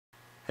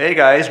Hey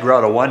guys,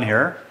 Grotto1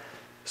 here.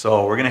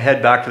 So we're going to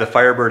head back to the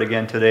Firebird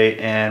again today,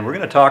 and we're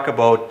going to talk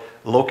about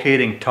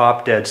locating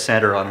top dead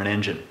center on an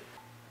engine.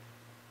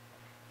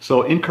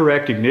 So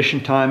incorrect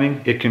ignition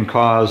timing, it can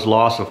cause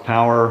loss of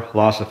power,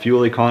 loss of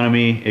fuel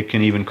economy. It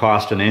can even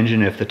cost an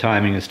engine if the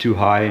timing is too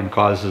high and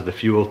causes the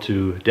fuel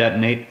to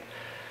detonate.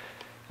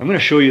 I'm going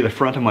to show you the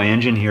front of my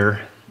engine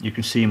here. You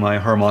can see my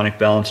harmonic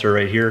balancer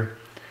right here.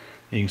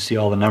 You can see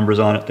all the numbers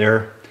on it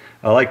there.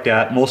 I like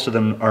that. Most of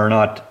them are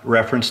not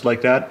referenced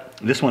like that.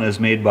 This one is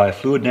made by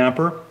Fluid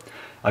Damper.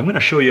 I'm going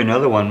to show you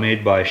another one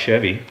made by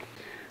Chevy.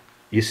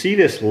 You see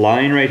this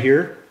line right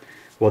here?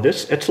 Well,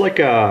 it's like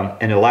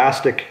an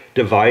elastic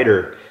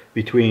divider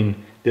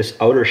between this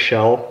outer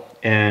shell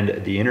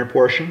and the inner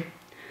portion.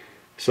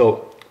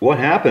 So what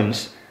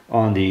happens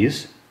on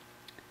these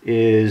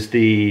is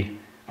the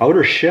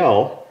outer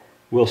shell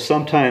will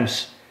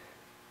sometimes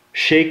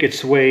shake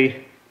its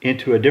way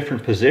into a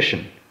different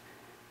position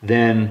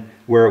than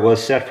where it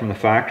was set from the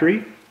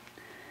factory.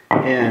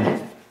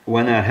 And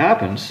when that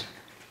happens,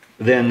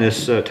 then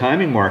this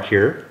timing mark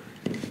here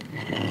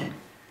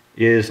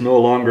is no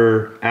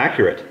longer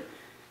accurate.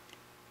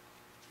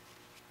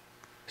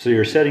 So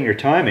you're setting your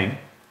timing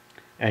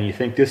and you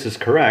think this is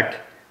correct,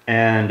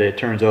 and it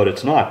turns out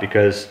it's not,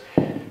 because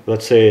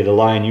let's say the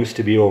line used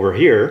to be over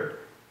here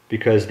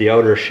because the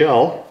outer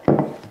shell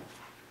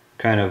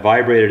kind of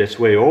vibrated its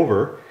way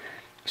over,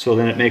 so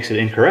then it makes it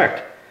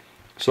incorrect.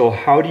 So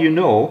how do you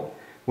know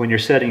when you're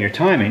setting your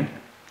timing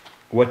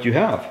what you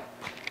have?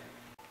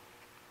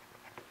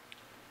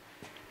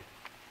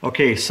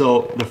 Okay,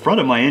 so the front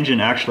of my engine,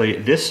 actually,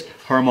 this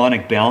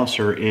harmonic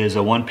balancer is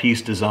a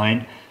one-piece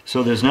design,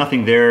 so there's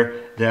nothing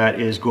there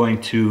that is going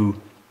to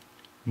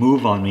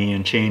move on me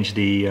and change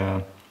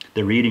the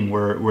reading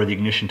where the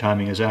ignition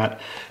timing is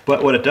at.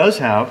 But what it does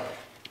have,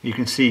 you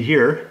can see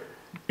here,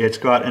 it's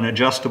got an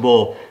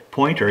adjustable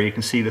pointer. You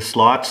can see the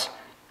slots.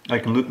 I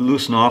can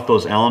loosen off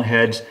those Allen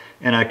heads,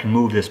 and I can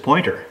move this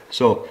pointer.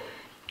 So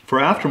for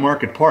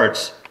aftermarket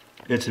parts,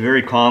 it's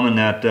very common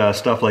that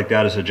stuff like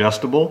that is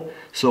adjustable.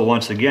 So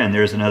once again,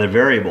 there's another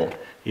variable.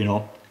 You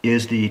know,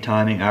 is the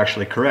timing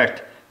actually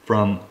correct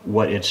from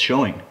what it's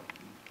showing?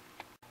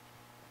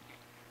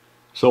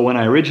 So when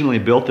I originally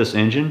built this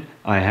engine,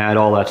 I had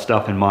all that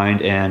stuff in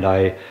mind, and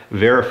I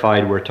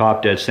verified where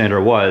top dead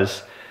center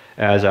was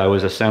as I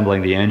was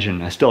assembling the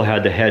engine. I still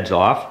had the heads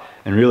off,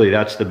 and really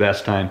that's the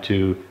best time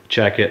to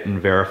check it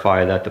and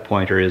verify that the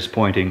pointer is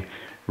pointing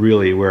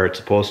really where it's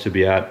supposed to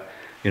be at.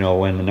 You know,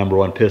 when the number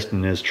one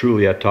piston is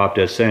truly at top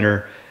dead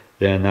center,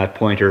 then that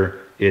pointer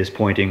is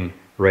pointing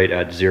right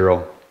at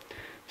 0.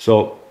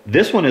 So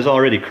this one is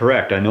already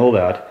correct, I know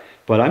that,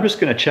 but I'm just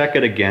going to check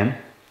it again,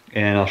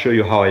 and I'll show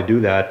you how I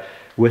do that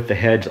with the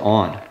heads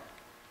on.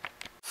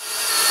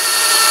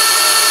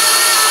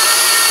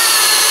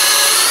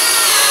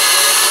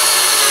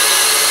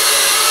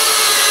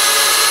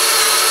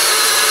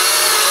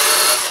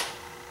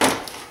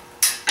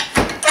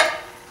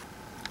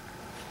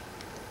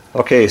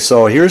 Okay,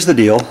 so here's the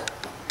deal.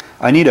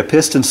 I need a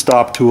piston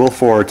stop tool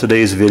for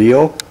today's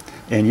video,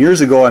 and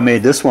years ago I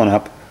made this one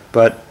up,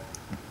 but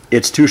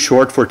it's too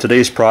short for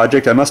today's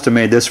project. I must have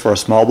made this for a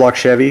small block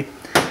Chevy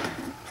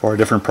for a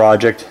different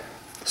project.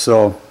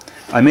 So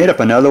I made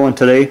up another one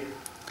today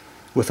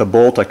with a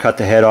bolt. I cut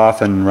the head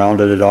off and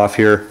rounded it off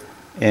here,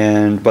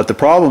 but the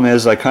problem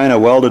is I kind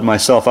of welded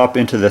myself up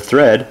into the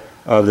thread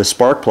of the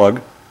spark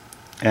plug,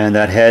 and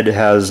that head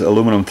has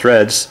aluminum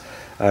threads.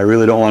 I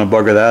really don't want to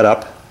bugger that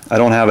up. I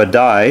don't have a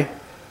die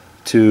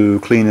to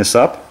clean this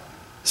up.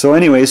 So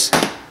anyways,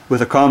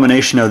 with a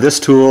combination of this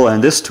tool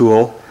and this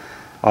tool,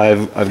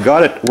 I've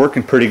got it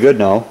working pretty good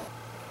now.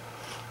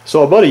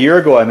 So about a year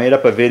ago I made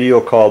up a video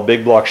called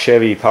Big Block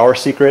Chevy Power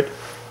Secret,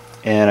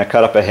 and I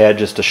cut up a head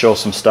just to show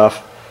some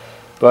stuff.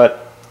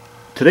 But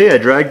today I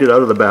dragged it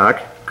out of the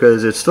back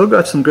because it's still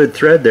got some good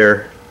thread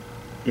there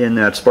in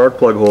that spark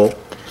plug hole.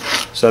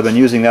 So I've been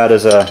using that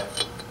as a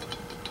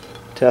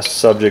test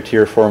subject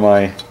here for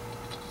my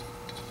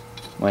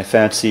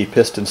fancy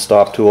piston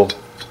stop tool.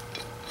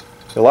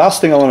 The last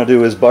thing I want to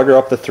do is bugger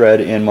up the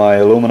thread in my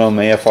aluminum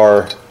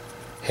AFR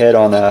head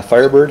on the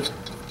Firebird.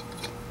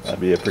 That'd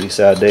be a pretty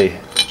sad day.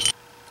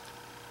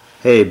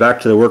 Hey,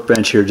 back to the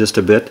workbench here just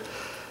a bit.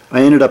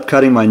 I ended up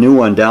cutting my new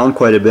one down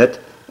quite a bit,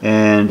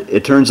 and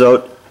it turns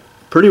out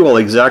pretty well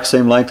exact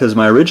same length as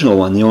my original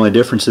one. The only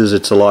difference is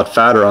it's a lot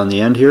fatter on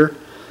the end here.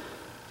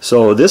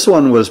 So this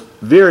one was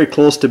very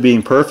close to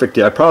being perfect.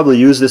 I probably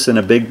used this in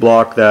a big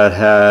block that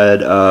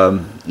had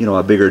you know,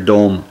 a bigger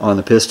dome on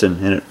the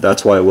piston, and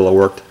that's why it will have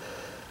worked.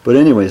 But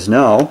anyways,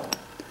 now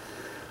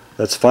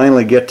let's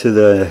finally get to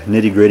the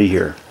nitty-gritty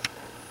here.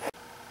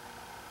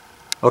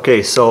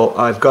 Okay, so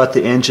I've got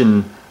the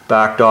engine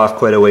backed off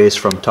quite a ways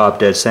from top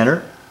dead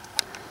center,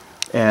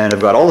 and I've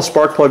got all the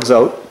spark plugs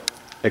out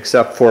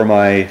except for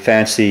my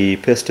fancy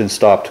piston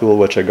stop tool,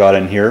 which I got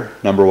in here,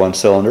 number 1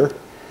 cylinder.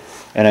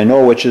 And I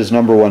know which is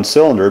number 1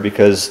 cylinder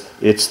because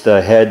it's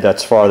the head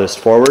that's farthest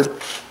forward.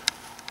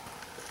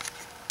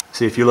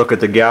 See, if you look at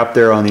the gap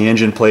there on the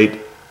engine plate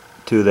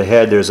to the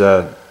head, there's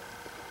a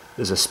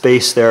there's a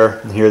space there,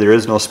 and here there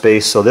is no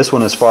space. So this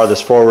one is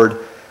farthest forward.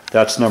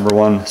 That's number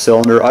one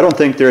cylinder. I don't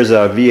think there's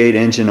a V8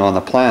 engine on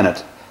the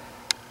planet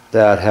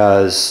that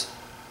has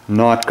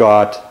not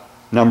got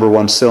number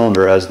one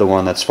cylinder as the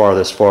one that's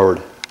farthest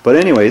forward. But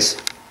anyways,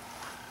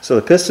 so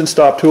the piston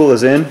stop tool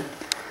is in.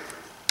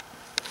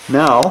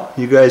 Now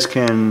you guys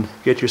can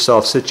get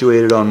yourself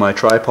situated on my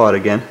tripod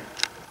again.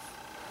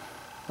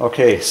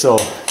 Okay, so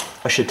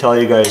I should tell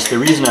you guys, the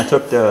reason I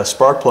took the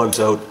spark plugs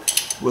out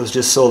was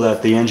just so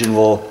that the engine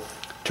will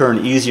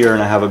turn easier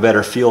and I have a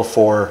better feel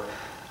for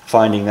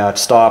finding that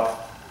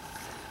stop.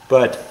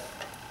 But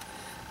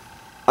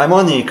I'm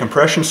on the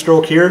compression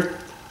stroke here,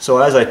 so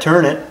as I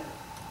turn it,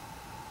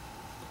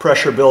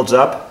 pressure builds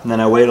up, and then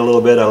I wait a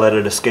little bit, I let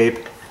it escape,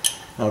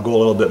 and I'll go a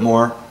little bit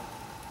more.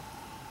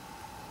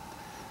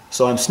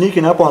 So I'm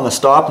sneaking up on the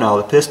stop now.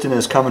 The piston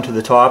is coming to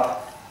the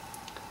top,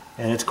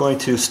 and it's going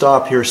to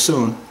stop here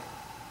soon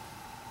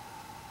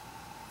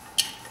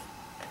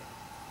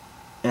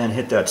and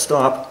hit that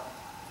stop.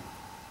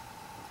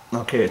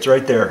 Okay, it's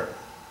right there.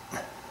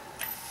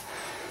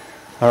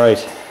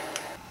 Alright.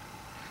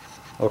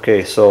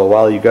 Okay, so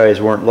while you guys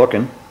weren't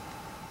looking,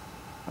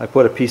 I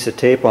put a piece of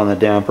tape on the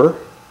damper,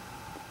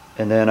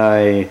 and then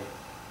I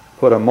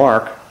put a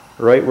mark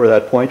right where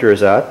that pointer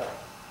is at.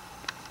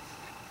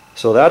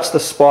 So that's the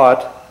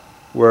spot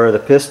where the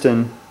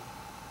piston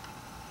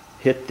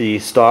hit the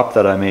stop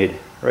that I made,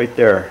 right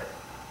there.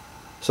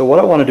 So what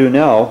I want to do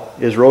now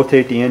is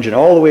rotate the engine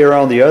all the way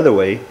around the other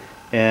way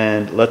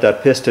and let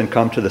that piston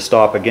come to the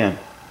stop again.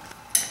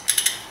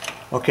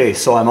 Okay,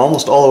 so I'm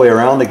almost all the way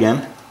around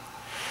again.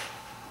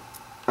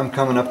 I'm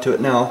coming up to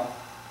it now.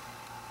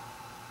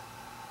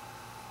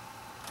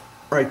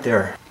 Right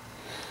there.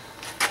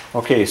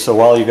 Okay, so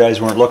while you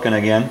guys weren't looking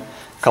again,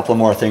 a couple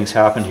more things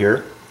happened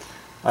here.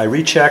 I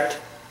rechecked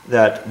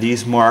that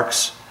these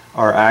marks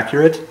are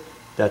accurate,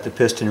 that the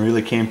piston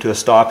really came to a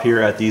stop here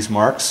at these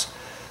marks.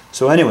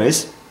 So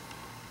anyways,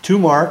 2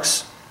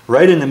 marks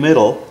right in the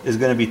middle is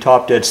going to be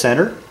top dead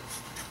center.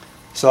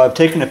 So I've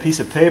taken a piece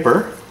of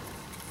paper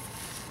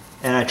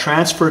and I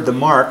transferred the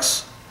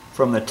marks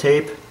from the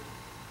tape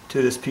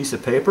to this piece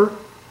of paper.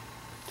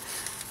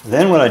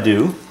 Then what I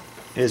do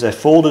is I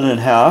fold it in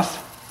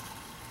half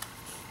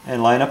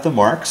and line up the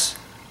marks.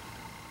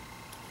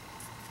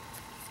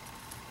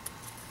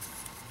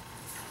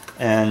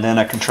 And then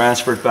I can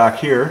transfer it back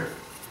here,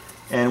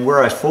 and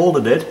where I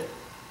folded it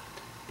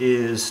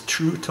is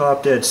true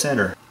top dead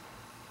center.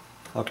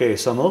 Okay,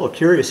 so I'm a little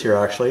curious here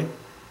actually.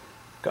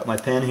 Got my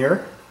pen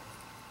here.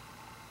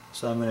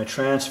 So I'm going to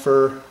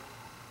transfer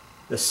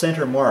the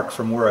center mark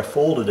from where I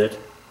folded it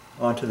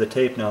onto the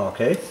tape now,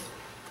 okay?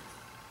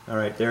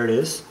 Alright, there it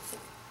is.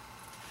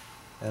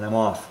 And I'm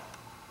off.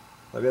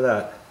 Look at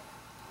that.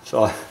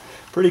 So,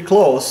 pretty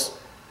close,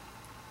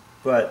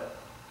 but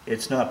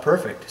it's not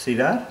perfect. See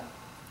that?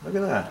 Look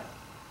at that.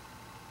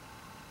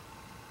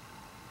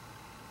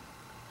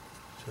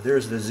 So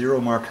there's the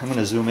 0 mark. I'm going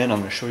to zoom in. I'm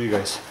going to show you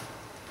guys.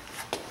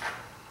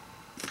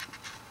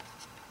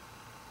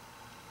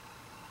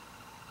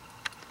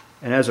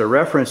 And as a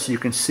reference, you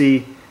can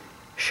see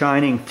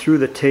shining through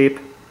the tape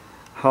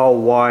how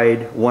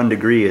wide 1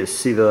 degree is.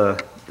 See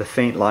the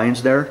faint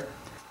lines there?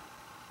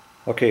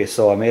 Okay,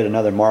 so I made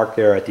another mark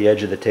there at the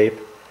edge of the tape.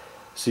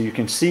 So you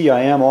can see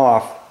I am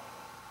off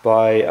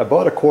by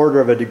about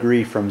 1/4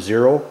 degree from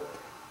 0.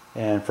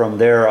 And from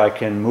there I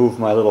can move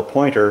my little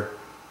pointer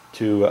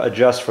to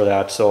adjust for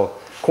that. So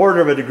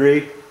 1/4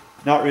 degree,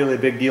 not really a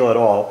big deal at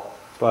all.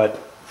 But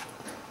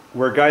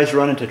where guys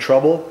run into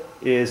trouble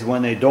is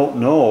when they don't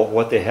know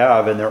what they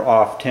have and they're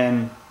off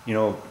 10,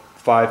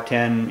 5,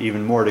 10,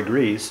 even more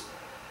degrees,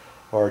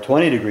 or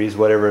 20 degrees,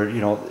 whatever,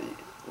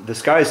 the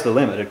sky's the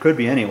limit. It could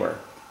be anywhere.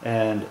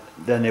 And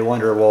then they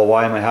wonder, well,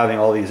 why am I having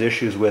all these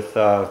issues with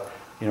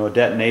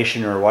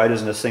detonation, or why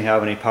doesn't this thing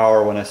have any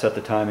power when I set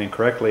the timing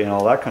correctly, and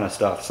all that kind of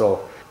stuff.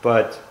 So,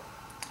 but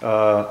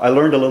I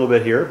learned a little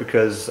bit here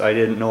because I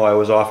didn't know I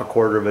was off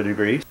 1/4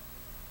 degree.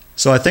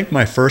 So I think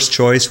my first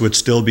choice would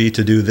still be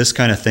to do this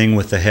kind of thing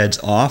with the heads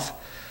off,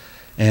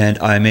 and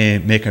I may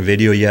make a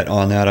video yet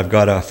on that. I've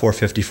got a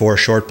 454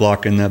 short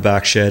block in the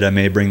back shed. I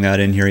may bring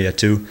that in here yet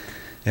too,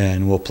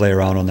 and we'll play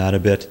around on that a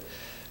bit.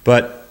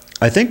 But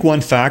I think one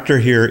factor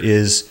here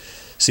is,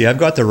 see, I've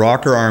got the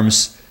rocker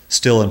arms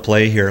still in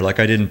play here, like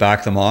I didn't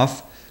back them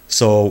off.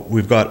 So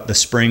we've got the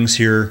springs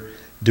here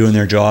doing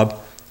their job.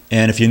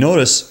 And if you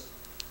notice,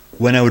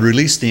 when I would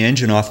release the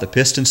engine off the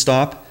piston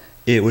stop,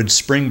 it would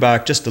spring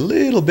back just a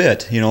little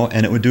bit,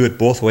 and it would do it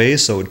both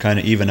ways, so it would kind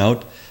of even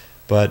out.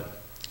 But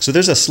so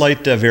there's a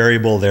slight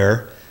variable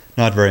there,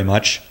 not very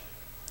much,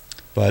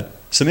 but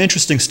some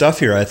interesting stuff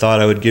here. I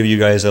thought I would give you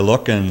guys a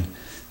look and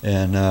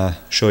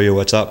show you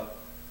what's up.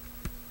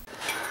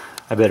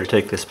 I better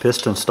take this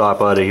piston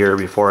stop out of here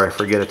before I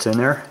forget it's in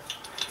there.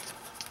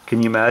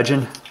 Can you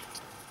imagine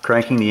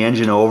cranking the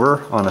engine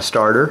over on a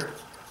starter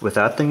with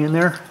that thing in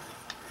there?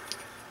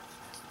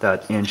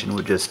 That engine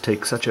would just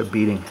take such a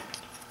beating.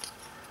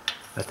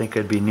 I think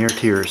I'd be near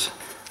tears.